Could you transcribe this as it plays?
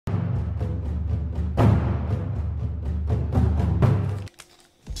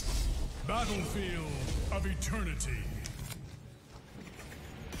battlefield of eternity.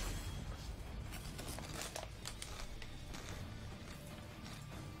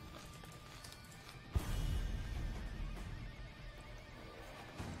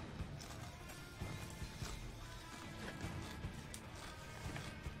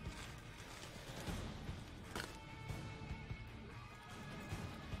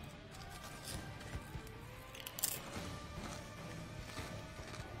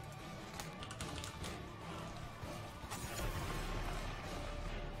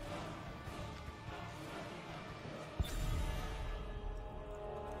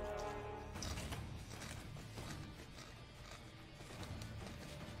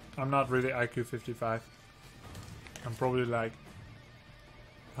 I'm not really IQ 55. I'm probably like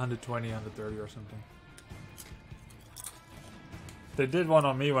 120, 130 or something. They did one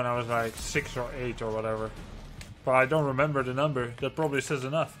on me when I was like 6 or 8 or whatever. But I don't remember the number. That probably says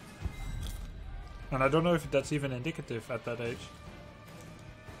enough. And I don't know if that's even indicative at that age.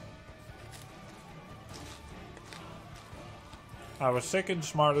 I was second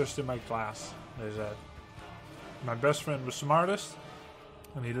smartest in my class, they said. My best friend was smartest.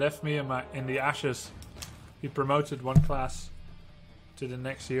 And he left me in the ashes. He promoted one class to the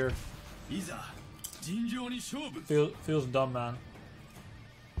next year. Feels dumb, man.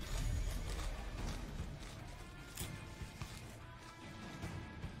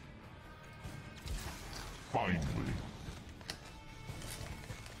 Finally.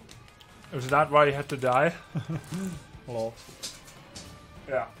 Is that why he had to die? Lol.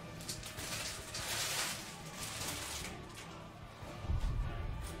 Yeah.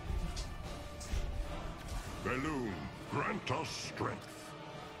 Balloon, grant us strength.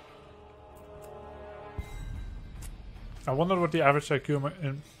 I wonder what the average IQ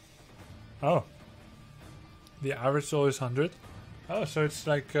in. Oh. The average is always 100. Oh, so it's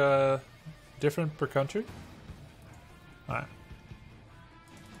like different per country? Alright.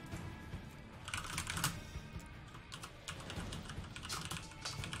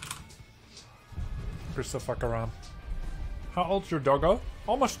 Just the fuck around. How old's your doggo?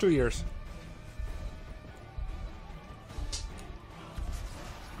 Almost 2 years.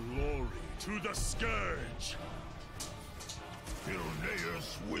 Glory to the Scourge!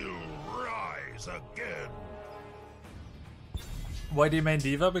 Hilneus will rise again! Why do you main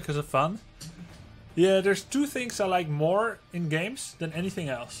Diva? Because of fun? Yeah, there's two things I like more in games than anything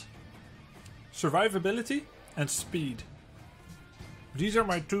else. Survivability and speed. These are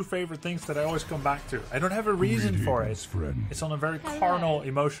my two favorite things that I always come back to. I don't have a reason for it. Friend. It's on a very carnal,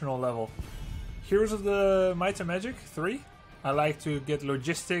 emotional level. Heroes of the Might and Magic 3. I like to get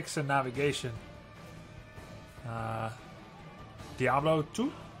logistics and navigation. Diablo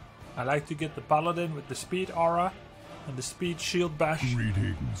 2. I like to get the Paladin with the speed aura and the speed shield bash.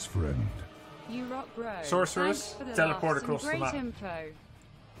 Greetings, friend. You rock, bro. Sorceress, teleport across the map. Info.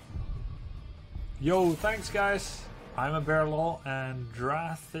 Yo, thanks guys. I'm a Bearlaw and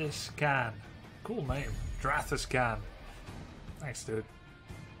Drathiscan. Cool name. Drathiscan. Thanks, dude.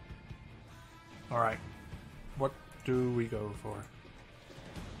 Alright. What do we go for?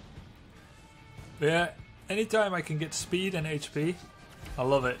 Yeah, anytime I can get speed and HP, I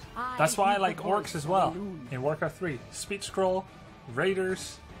love it. That's why I like orcs as well. In Warcraft 3. Speed Scroll,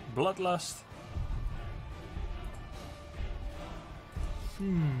 Raiders, Bloodlust.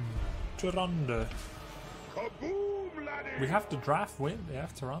 Tyrande. Kaboom, laddie! We have the draft win. They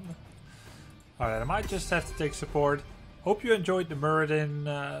have Tyrande. Alright, I might just have to take support. Hope you enjoyed the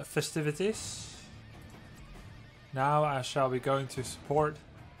Muradin festivities. Now I shall be going to support.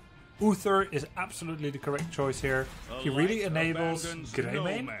 Uther is absolutely the correct choice here. He really enables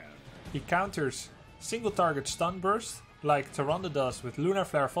Greymane. He counters single target stun burst like Tyrande does with Lunar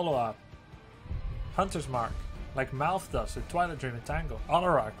Flare follow-up. Hunter's Mark like Malf does with Twilight Dream and Tangle.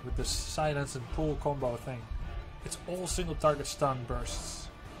 Alarak with the silence and pull combo thing. It's all single target stun bursts.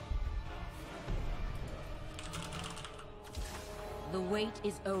 The wait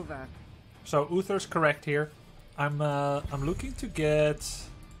is over. So Uther's correct here. I'm looking to get.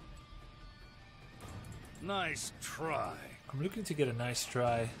 Nice try. I'm looking to get a nice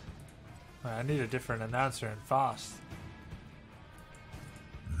try. I need a different announcer and fast.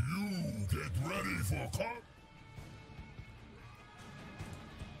 You get ready for combat.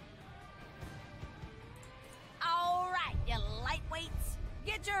 All right, you lightweights,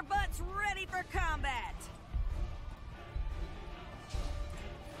 get your butts ready for combat.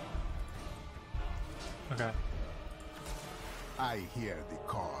 Okay. I hear the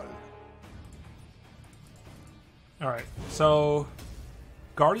call. Alright, so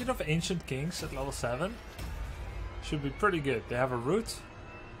Guardian of Ancient Kings at level 7 should be pretty good. They have a root.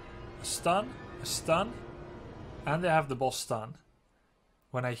 a stun, and they have the boss stun.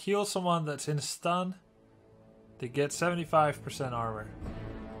 When I heal someone that's in a stun, they get 75% armor.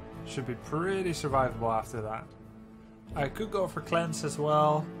 Should be pretty survivable after that. I could go for cleanse as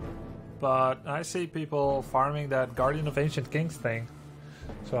well, but I see people farming that Guardian of Ancient Kings thing,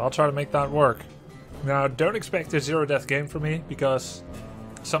 so I'll try to make that work. Now, don't expect a zero death game for me, because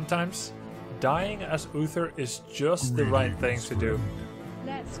sometimes dying as Uther is just the right thing to do.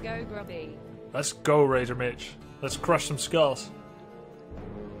 Let's go, Grubby. Let's go, Razor Mage. Let's crush some skulls.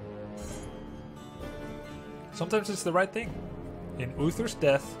 Sometimes it's the right thing. In Uther's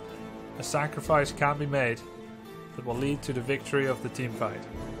death, a sacrifice can be made that will lead to the victory of the team fight.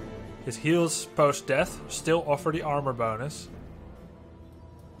 His heals post-death still offer the armor bonus.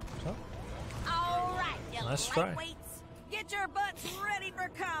 So, Alright, you let's try. lightweights. Get your butts ready for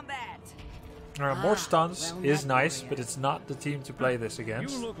combat. More stuns well is met, nice, warrior. but it's not the team to play this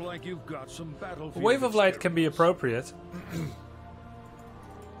against. You look like you've got some battlefield A Wave of Light can be experience. appropriate.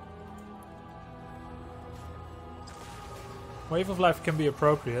 Wave of Life can be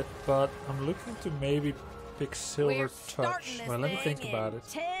appropriate, but I'm looking to maybe pick Silver We're Touch. starting this Well, let me thing think about in it.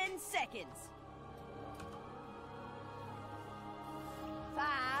 10 seconds.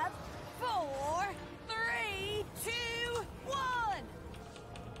 5, 4, 3, 2, 1.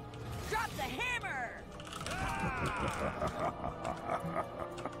 Drop the hammer.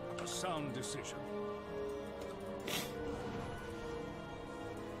 A sound decision.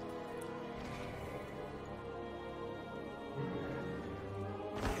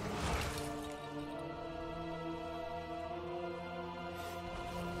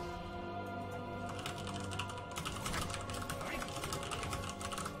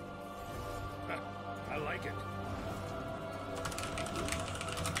 I like it.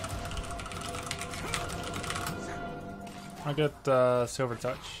 I get Silver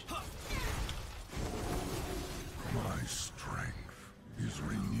Touch. My strength is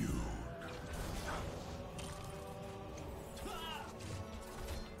renewed.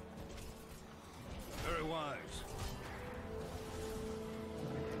 Very wise.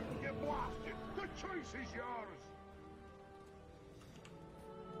 Get blasted! The choice is yours!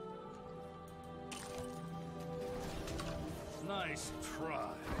 Nice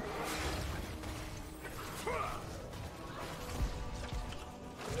try.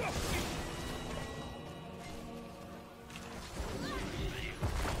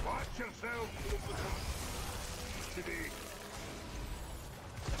 Watch yourself! Today.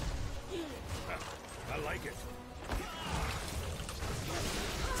 I like it.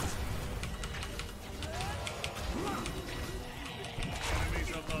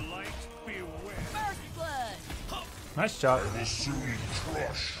 Enemies of the light, beware. First blood. Nice job. Will soon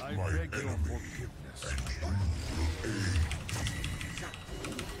crush I my beg your enemy. forgiveness.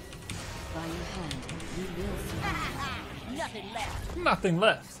 By your hand, we will survive. Nothing left. Nothing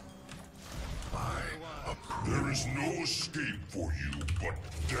left. There is no escape for you but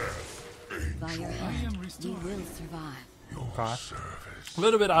death, By your angel. hand, we will survive. Your Okay. service. A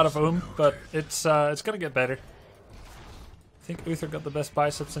little bit out of but it's gonna get better. I think Uther got the best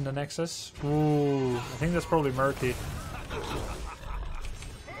biceps in the Nexus. Ooh, I think that's probably murky.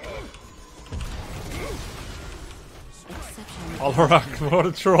 Exceptional. Alrock, what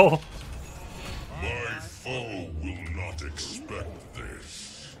a troll. My foe will not expect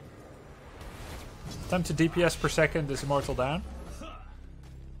this. Time to DPS per second is Immortal down.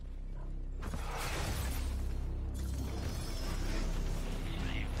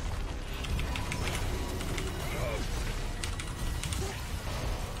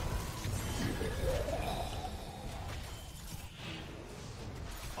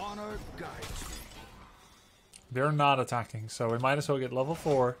 Honor guides me. They're not attacking, so we might as well get level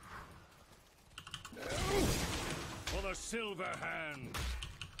 4. For the silver hand.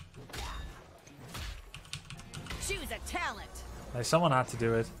 Choose a talent. Like, someone had to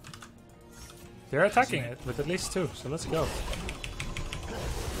do it. They're attacking it with at least 2, so let's go.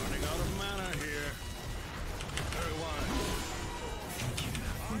 Running out of mana here. Very wise.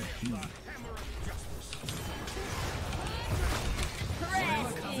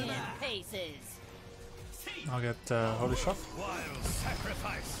 Press in paces. I'll get Holy Shock. Wild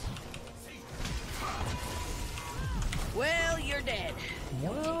sacrifice. Well, you're dead.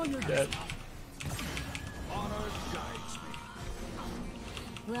 Well, you're dead. Honor guides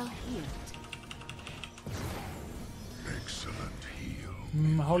me. Well healed. Excellent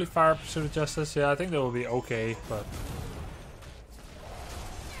heal. Holy Fire, Pursuit of Justice. Yeah, I think that will be okay, but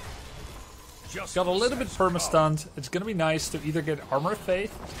Just got a little bit perma-stunned. It's gonna be nice to either get Armor of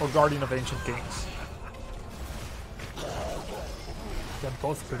Faith or Guardian of Ancient Kings. They're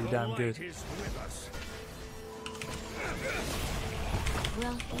both pretty damn good. Light is with us.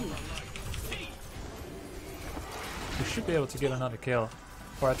 Well healed. We should be able to get another kill.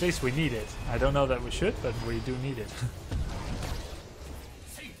 Or at least we need it. I don't know that we should, but we do need it.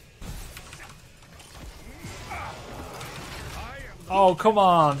 Oh, come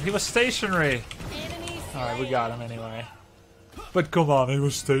on. He was stationary. Alright, we got him anyway. But come on, he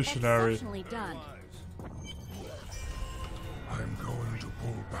was stationary. Exceptionally done. I'm going to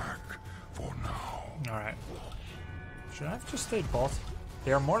pull back for now. Alright. Should I have just stayed bot?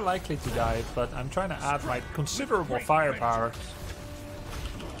 They are more likely to die, but I'm trying to add my considerable firepower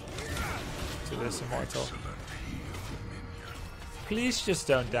to this immortal. Please just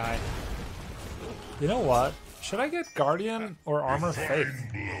don't die. You know what? Should I get Guardian or Armor of Faith?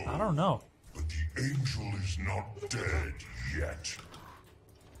 I don't know. But the angel is not dead yet.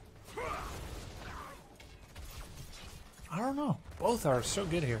 I don't know. Both are so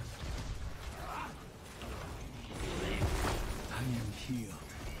good here. I am healed.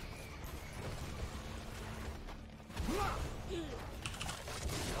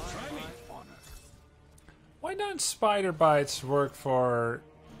 Why don't spider bites work for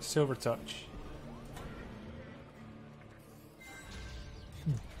Silver Touch?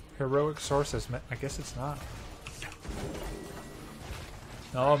 Heroic sources. I guess it's not.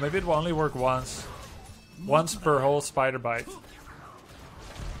 No, maybe it will only work once. Once per whole spider bite.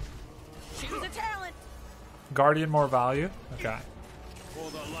 Choose a talent. Guardian more value? Okay. For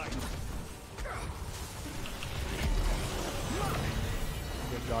the light.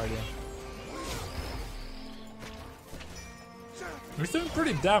 Good Guardian. We're doing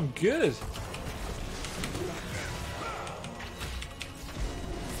pretty damn good.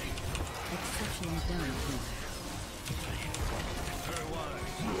 Exceptionally done.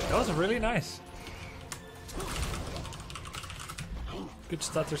 That was really nice. Good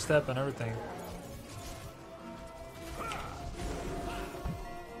stutter step and everything.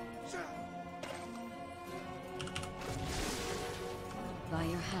 By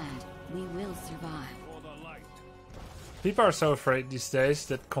your hand, we will survive. For the light. People are so afraid these days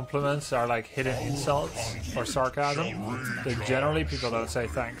that compliments are like hidden insults or sarcasm. That generally people don't say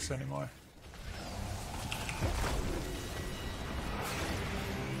thanks anymore.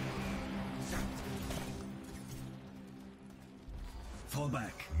 Fall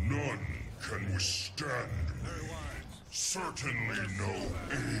back. None can withstand me. Certainly no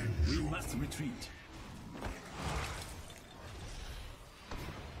We angel. must retreat.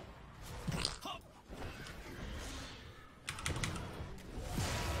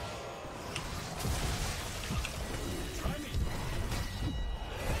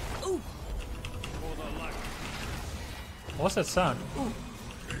 For the light. What was that sound?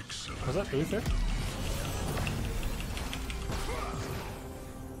 Excellent. Was that Uther?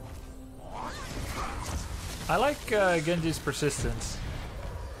 I like Genji's persistence.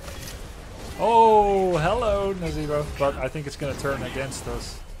 Oh, hello, Naziro. But I think it's going to turn against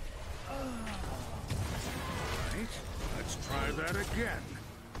us. Right. Let's try that again.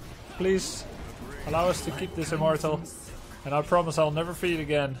 Please, allow us to keep this immortal. And I promise I'll never feed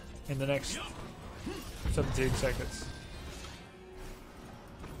again in the next 17 seconds.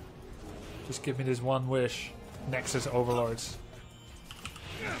 Just give me this one wish. Nexus Overlords.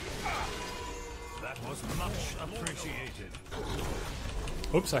 That was much appreciated.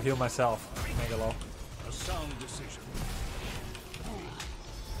 Oops, I heal myself. Mega low. A sound decision.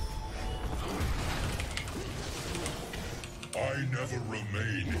 I never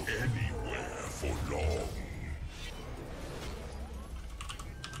remain anywhere for long.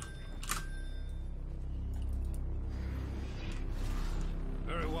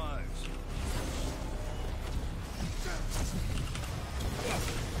 Very wise.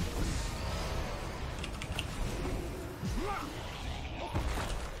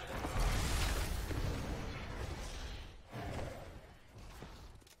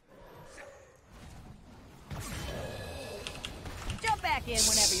 Jump back in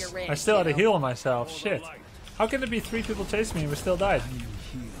whenever you're ready. I still had to kiddo. heal myself. Shit. How can there be 3 people chasing me and we still died?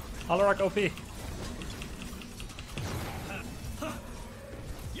 Alarak OP.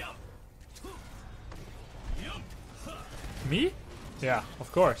 Me? Yeah,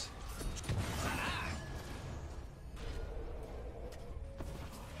 of course.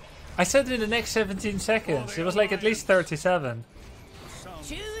 I said in the next 17 seconds. It was like at least 37.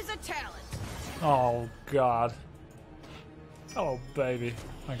 Choose a talent. Oh god. Oh baby.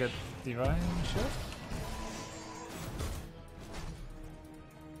 I get divine shit.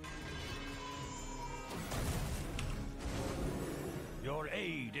 Your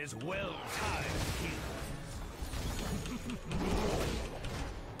aid is well timed, Healer.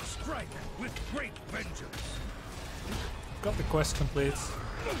 Strike with great vengeance. Got the quest complete.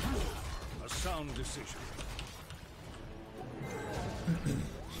 A sound decision.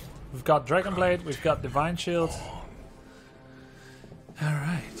 We've got Dragon Blade, we've got Divine Shield.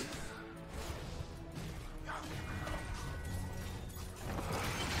 Alright.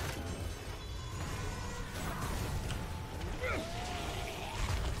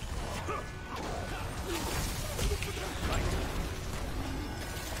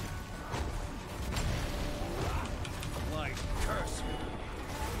 Like curse.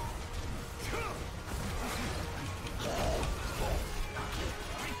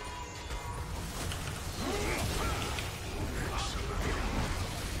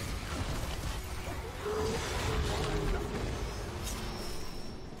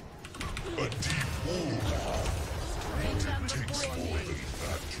 A deep wound. It takes more than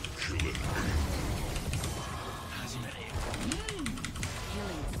that to kill an enemy.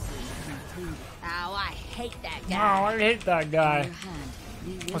 Oh, I hate that Oh, guy. I hate that By guy. your hand,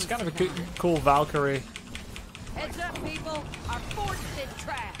 we will It's kind of a survive. cool Valkyrie. Heads up, people. Our force is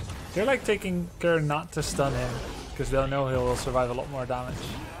trash. They're like taking care not to stun him because they'll know he'll survive a lot more damage.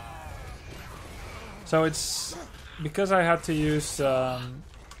 So it's because I had to use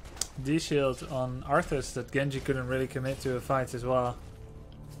D-Shield on Arthas that Genji couldn't really commit to a fight as well.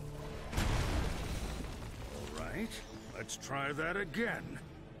 Right. Let's try that again.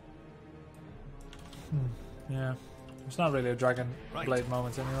 Yeah, it's not really a Dragon Blade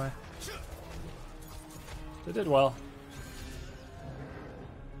moment anyway. They did well.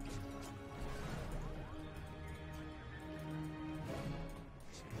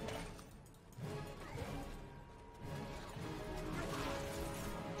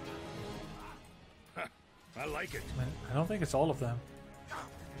 I like it. I don't think it's all of them.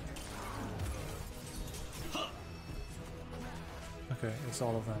 Okay, it's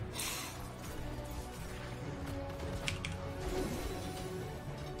all of them.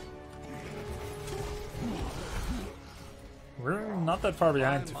 We're not that far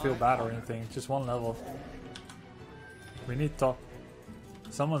behind to feel bad or anything, it's just one level. We need top.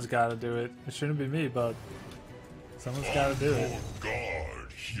 Someone's gotta do it. It shouldn't be me, but someone's gotta do it. On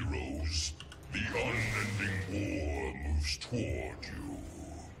guard, heroes. The unending war moves toward you.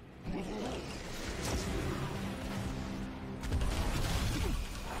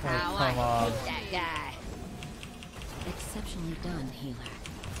 Oh, come I on. hate that guy. Exceptionally done, healer.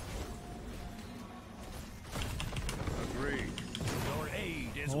 Agreed. Your aid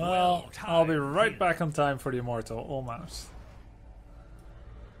is Well, I'll be timed. right back on time for the Immortal, almost.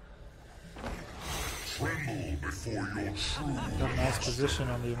 Tremble before your true Got a nice position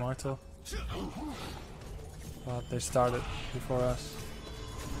on the Immortal. But they started before us.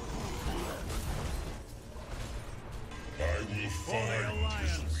 I will find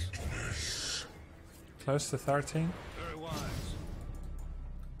his weakness. Close to 13. Very wise.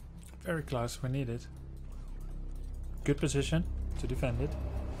 Very close, we need it. Good position to defend it.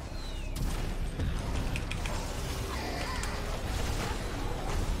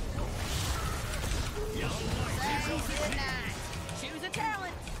 Choose a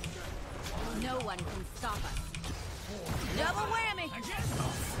talent. No one can stop us. Double whammy.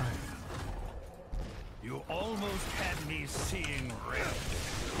 You almost had me seeing red.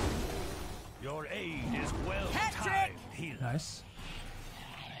 Your aid is well Hat-trick! timed, healer. Nice.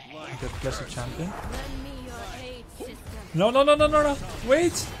 Good blessed champion. Lend me your aid, sister. No, no, no, no, no, no.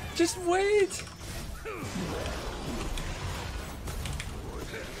 Wait! Just wait!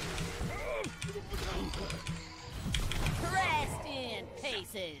 Pressed in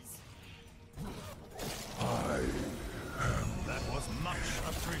pieces. That was much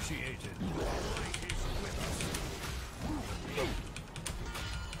appreciated.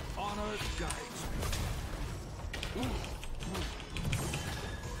 Honor guides me.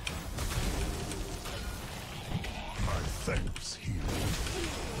 My thanks, hero.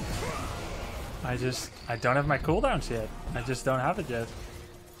 I don't have my cooldowns yet. I just don't have it yet.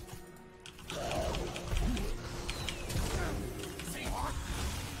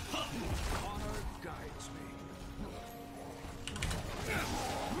 Honor guides me.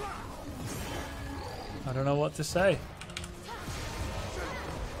 I don't know what to say.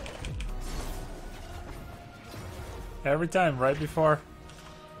 Every time, right before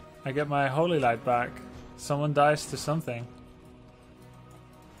I get my holy light back, someone dies to something.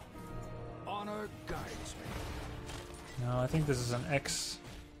 Honor guides me. No, I think this is an X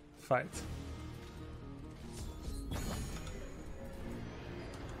fight.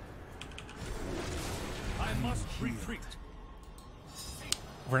 I must retreat.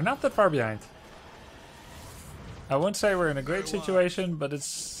 We're not that far behind. I won't say we're in a great situation, but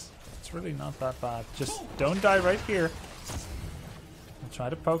it's really not that bad. Just don't die right here. I'll try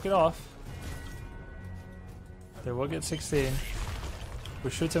to poke it off. They will get 16. We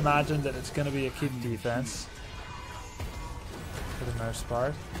should imagine that it's going to be a keep defense for the most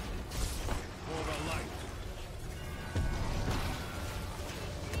part.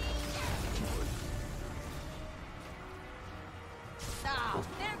 Oh,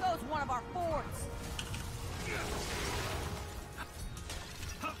 there goes one of our forts.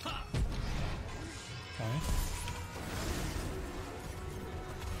 Okay.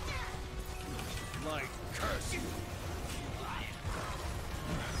 Like curse you.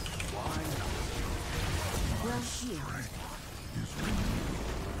 Well healed.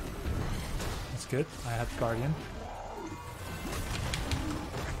 That's good. I have Guardian.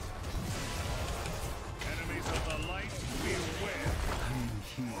 Enemies of the light, beware.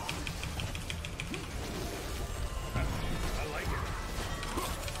 I like it.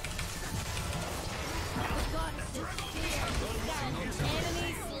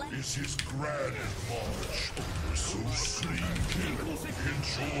 Is his grand march so slinking?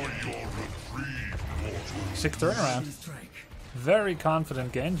 Enjoy your reprieve, mortals. Sick turnaround. Very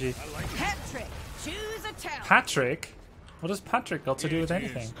confident Genji. Patrick, choose a talent. Patrick? What does Patrick got to do with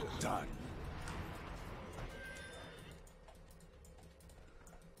anything? Done.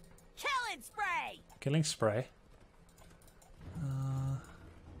 Killing spray. Killing spray.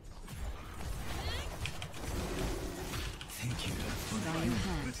 Thank you. By your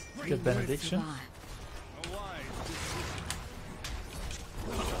hands. Good benediction. Survive. A wise decision.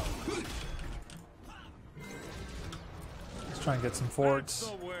 Let's try and get some forts.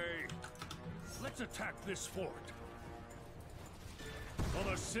 That's the way. Let's attack this fort. For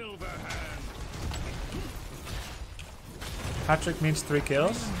the silver hand. Patrick means 3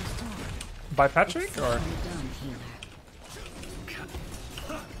 kills? By Patrick or? Well done, healer.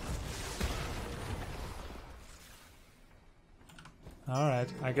 Alright,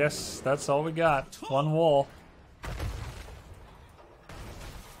 I guess that's all we got. One wall.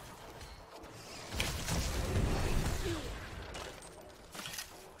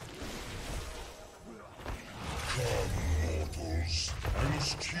 Mortals, I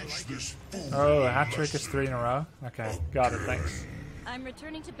must teach this fool. Oh, a hat trick is 3 in a row? Okay, got it, thanks. I'm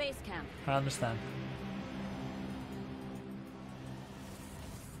returning to base camp. I understand.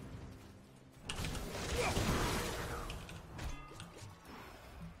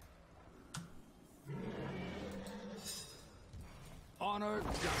 Honor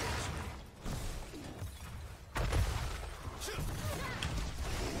guides me.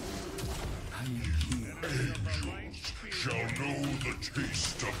 Angels shall know the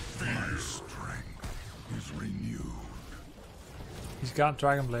taste of fear. Strength is renewed. He's got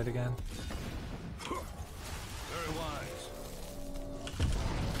Dragon Blade again. Very wise.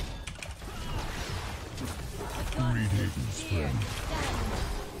 Greetings, friend.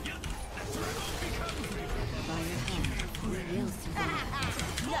 By your hands. We will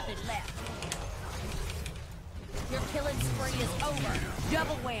survive. Nothing left. Your killing spree is over.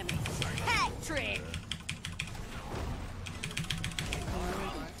 Double whammy. Hat trick.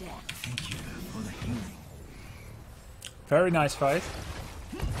 Thank you for the healing. Very nice fight.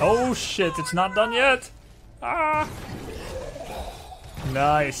 Oh shit, it's not done yet! Ah!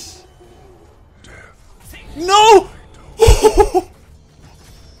 Nice. No!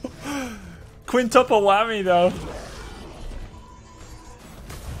 Quintuple whammy though.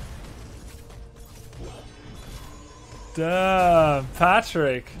 Damn,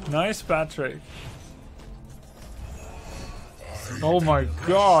 Patrick. Nice Patrick. Oh my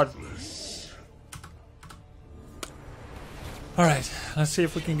god. Alright, let's see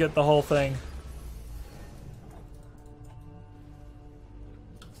if we can get the whole thing.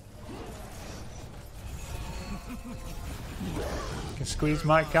 Can squeeze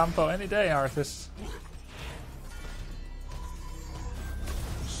my campo any day, Arthas.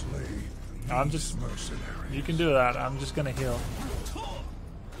 I'm just... You can do that, I'm just gonna heal.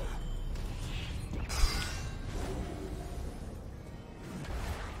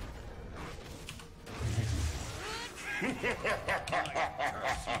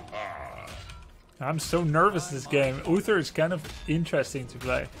 I'm so nervous this game. Uther is kind of interesting to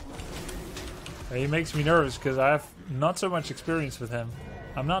play. He makes me nervous because I have not so much experience with him.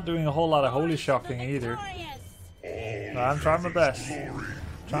 I'm not doing a whole lot of holy shocking either. But I'm trying my best.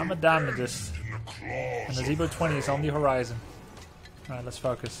 Trying my damnedest. And the Zebo 20 is on the horizon. Alright, let's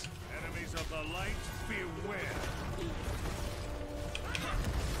focus. Enemies of the light, beware.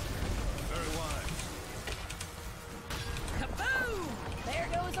 Very wise. Kaboom! There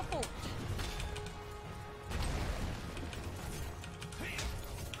goes a fort.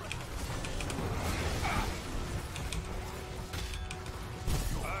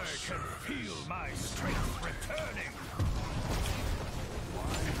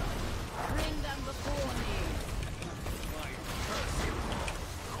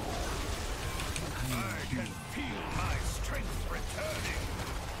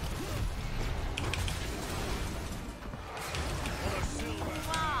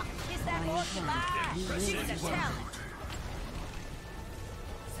 hand. Choose a talent.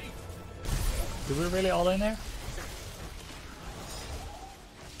 Do we really all in there?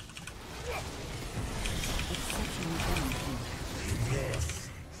 Exceptional downhill. Enough.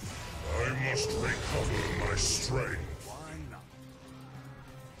 I must recover my strength.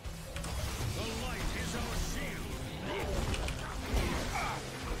 The light is our shield.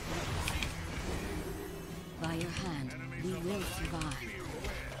 By your hand, we will survive.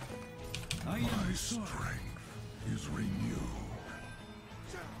 My strength is renewed.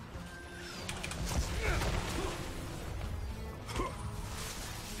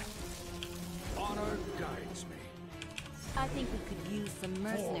 Honor guides me. I think we could use some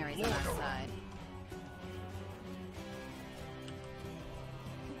mercenaries on our side.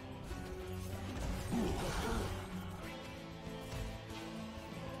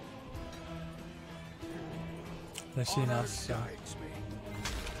 They've seen us. So. Guides me.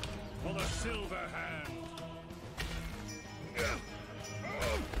 For the silver hand.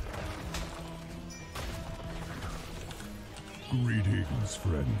 Greetings,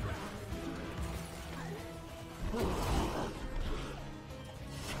 friend.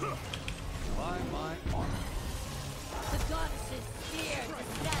 By my honor. The goddesses fear to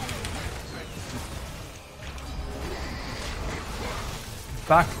stand.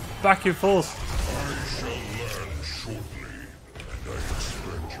 Back, you fools! I shall land shortly, and I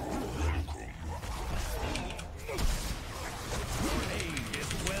expect your welcome. Your aid is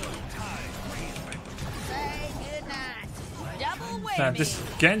well timed. Say goodnight. Double whammy. Man, this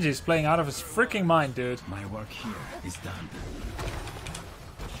Genji is playing out of his freaking mind, dude. My work here is done.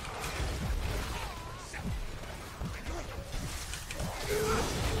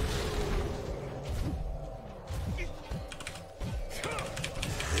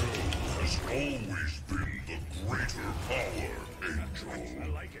 Has always been the greater power, Angel. I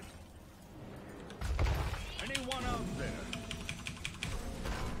like it. Anyone out there?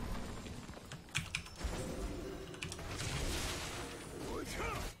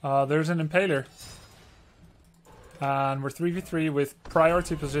 There's an impaler. And we're 3v3 with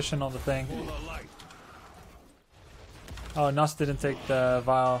priority position on the thing. For the light. Oh, Nas didn't take the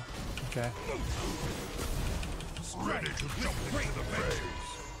vial. Okay. Ready to jump into the fray.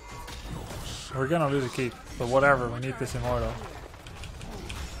 We're gonna lose a keep, but whatever, we need this immortal.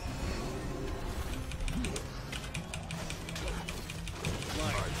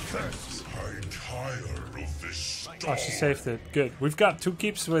 I'm tired of this Oh, she saved it. Good. We've got 2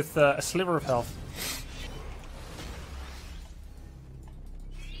 keeps with a sliver of health.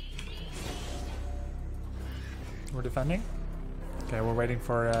 We're defending. Okay, we're waiting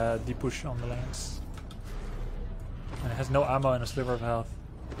for a deep push on the lanes. And it has no ammo and a sliver of health.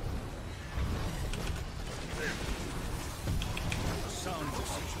 Sound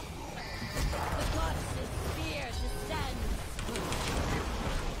decision. The goddesses fear to stand.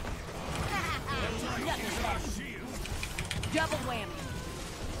 Shield. Double whammy.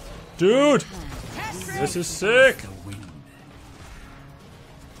 Dude! Test This is sick! The wind.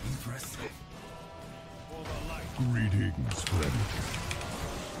 Impressive. For the light. Greetings, friend.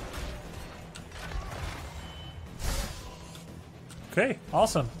 Okay,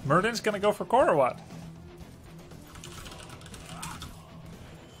 awesome. Murden's gonna go for core or what?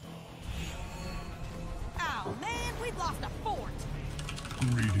 Oh man, we've lost a fort.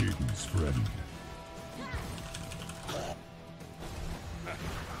 Greetings, friend.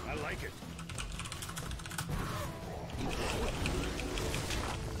 I like it.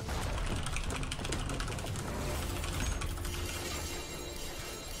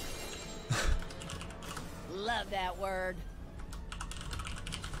 Love that word.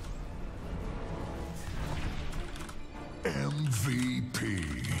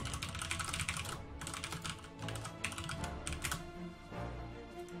 MVP.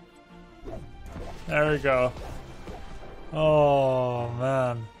 There we go. Oh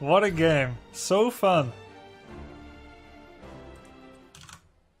man, what a game. So fun.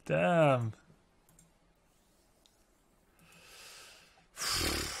 Damn.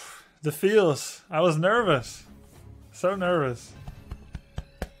 The feels. I was nervous. So nervous.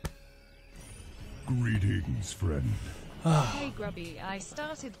 Greetings, friend. Hey Grubby, I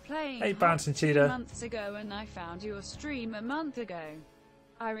started playing Hey, Hearts Bouncing 2 Cheetah. months ago and I found your stream a month ago.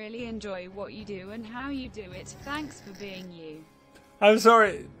 I really enjoy what you do and how you do it. Thanks for being you. I'm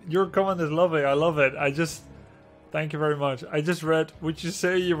sorry. Your comment is lovely. I love it. Thank you very much. I just read, would you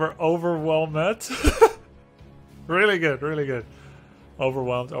say you were overwhelmed? Really good, really good.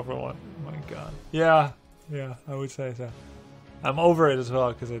 Overwhelmed. Oh my god. Yeah, I would say so. I'm over it as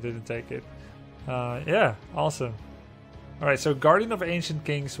well because I didn't take it. Yeah, awesome. Alright, so Guardian of Ancient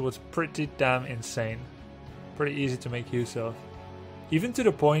Kings was pretty damn insane. Pretty easy to make use of. Even to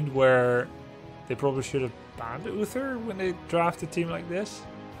the point where they probably should have banned Uther when they draft a team like this.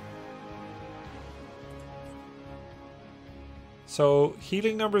 So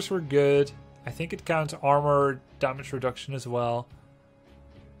healing numbers were good. I think it counts armor damage reduction as well.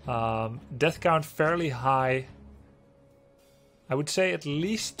 Death count fairly high. I would say at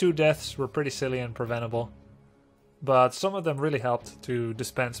least 2 deaths were pretty silly and preventable. But some of them really helped to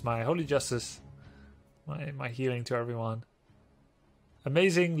dispense my Holy Justice, my healing to everyone.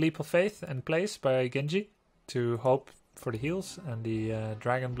 Amazing Leap of Faith and Place by Genji to hope for the heals and the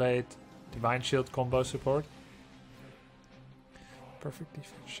Dragon Blade, Divine Shield combo support. Perfect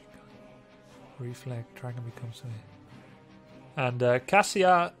defense. Reflect, Dragon becomes a... And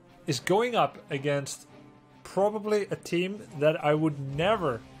Cassia is going up against probably a team that I would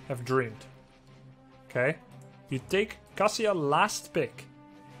never have dreamed. Okay? You take Cassia last pick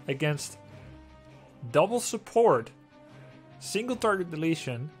against double support, single target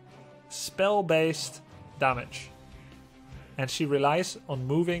deletion, spell based damage. And she relies on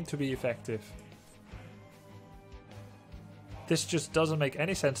moving to be effective. This just doesn't make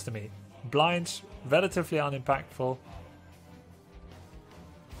any sense to me. Blinds, relatively unimpactful.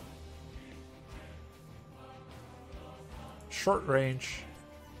 Short range.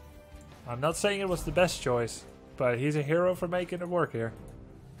 I'm not saying it was the best choice, but he's a hero for making it work here.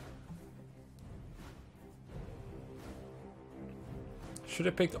 Should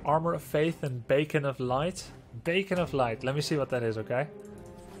have picked Armor of Faith and Beacon of Light. Beacon of Light. Let me see what that is, okay?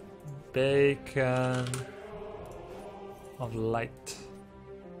 Beacon of Light.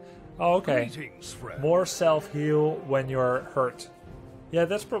 Oh, okay. More self-heal when you're hurt. Yeah,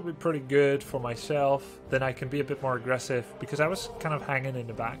 that's probably pretty good for myself. Then I can be a bit more aggressive because I was kind of hanging in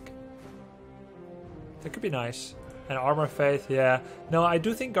the back. That could be nice. And Armor of Faith, yeah. No, I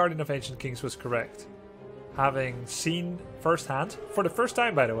do think Guardian of Ancient Kings was correct. Having seen firsthand, for the first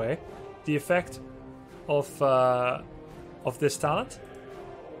time by the way, the effect of this talent,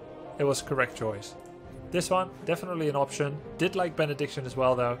 it was a correct choice. This one, definitely an option. Did like Benediction as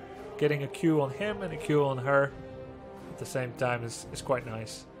well though. Getting a Q on him and a Q on her at the same time is quite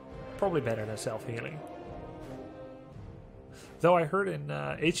nice. Probably better than self-healing. Though I heard in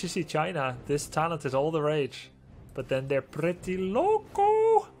HCC China, this talent is all the rage. But then they're pretty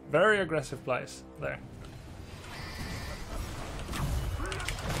loco. Very aggressive plays there.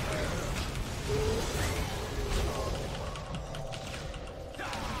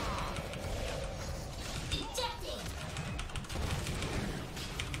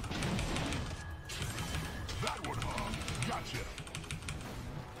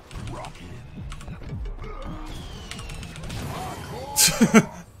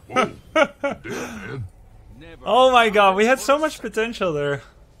 Oh my god, we had so much potential there.